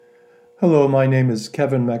Hello, my name is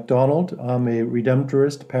Kevin MacDonald. I'm a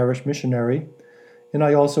Redemptorist parish missionary, and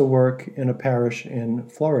I also work in a parish in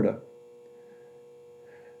Florida.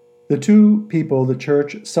 The two people the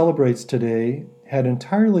church celebrates today had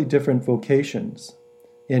entirely different vocations,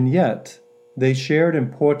 and yet they shared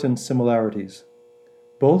important similarities.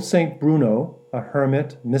 Both St. Bruno, a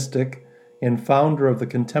hermit, mystic, and founder of the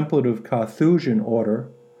contemplative Carthusian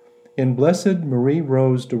order, and Blessed Marie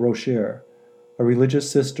Rose Durocher, a religious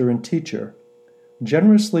sister and teacher,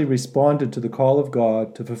 generously responded to the call of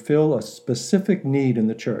God to fulfill a specific need in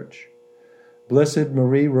the church. Blessed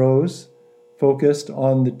Marie Rose focused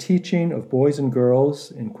on the teaching of boys and girls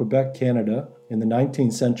in Quebec, Canada, in the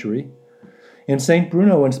 19th century, and St.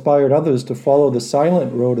 Bruno inspired others to follow the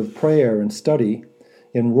silent road of prayer and study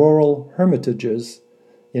in rural hermitages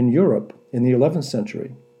in Europe in the 11th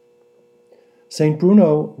century. St.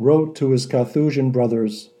 Bruno wrote to his Carthusian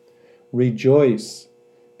brothers, "Rejoice,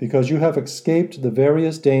 because you have escaped the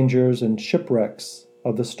various dangers and shipwrecks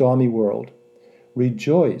of the stormy world.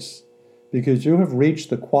 Rejoice, because you have reached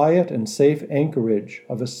the quiet and safe anchorage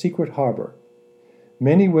of a secret harbor.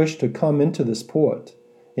 Many wish to come into this port,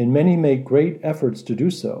 and many make great efforts to do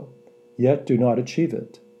so, yet do not achieve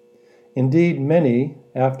it. Indeed, many,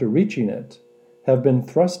 after reaching it, have been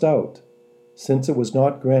thrust out, since it was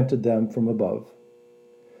not granted them from above."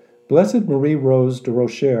 Blessed Marie Rose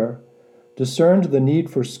Durocher discerned the need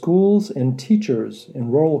for schools and teachers in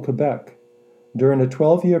rural Quebec during a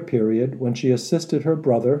 12-year period when she assisted her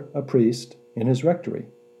brother, a priest, in his rectory.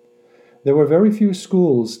 There were very few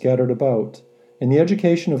schools scattered about, and the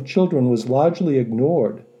education of children was largely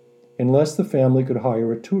ignored unless the family could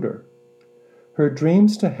hire a tutor. Her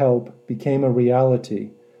dreams to help became a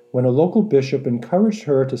reality when a local bishop encouraged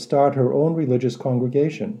her to start her own religious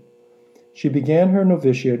congregation. She began her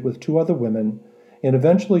novitiate with two other women and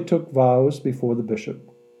eventually took vows before the bishop.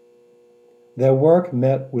 Their work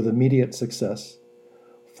met with immediate success.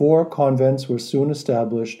 4 convents were soon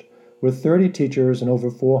established with 30 teachers and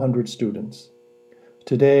over 400 students.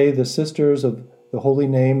 Today, the Sisters of the Holy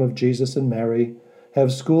Name of Jesus and Mary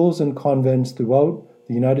have schools and convents throughout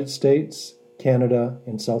the United States, Canada,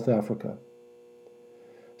 and South Africa.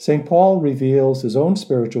 St. Paul reveals his own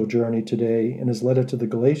spiritual journey today in his letter to the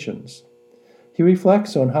Galatians. He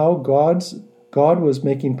reflects on how God was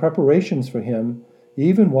making preparations for him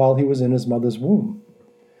even while he was in his mother's womb.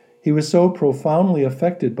 He was so profoundly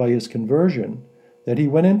affected by his conversion that he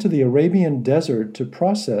went into the Arabian desert to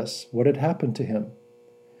process what had happened to him.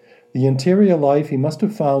 The interior life he must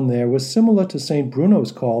have found there was similar to St.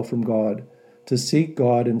 Bruno's call from God to seek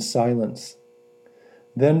God in silence.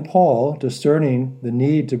 Then Paul, discerning the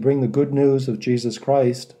need to bring the good news of Jesus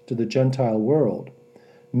Christ to the Gentile world,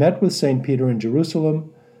 met with St. Peter in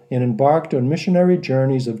Jerusalem and embarked on missionary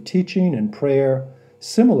journeys of teaching and prayer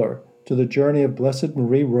similar to the journey of Blessed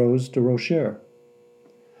Marie Rose Durocher.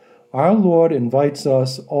 Our Lord invites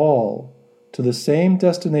us all to the same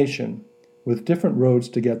destination with different roads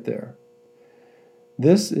to get there.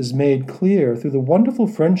 This is made clear through the wonderful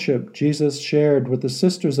friendship Jesus shared with the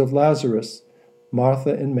sisters of Lazarus,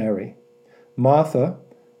 Martha and Mary. Martha,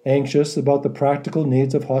 anxious about the practical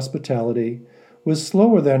needs of hospitality, was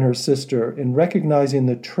slower than her sister in recognizing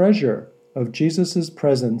the treasure of Jesus'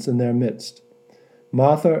 presence in their midst.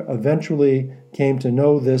 Martha eventually came to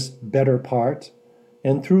know this better part,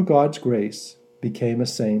 and through God's grace became a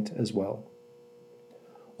saint as well.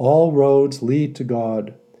 All roads lead to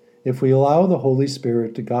God if we allow the Holy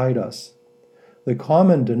Spirit to guide us. The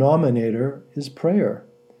common denominator is prayer.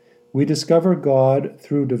 We discover God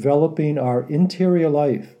through developing our interior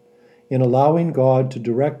life and allowing God to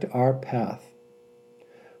direct our path.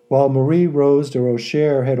 While Marie Rose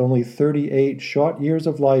Durocher had only 38 short years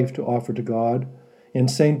of life to offer to God,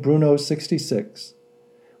 and St. Bruno 66,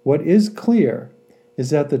 what is clear is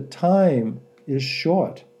that the time is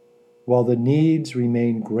short, while the needs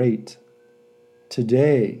remain great.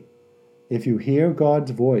 Today, if you hear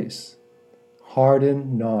God's voice,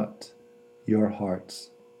 harden not your hearts.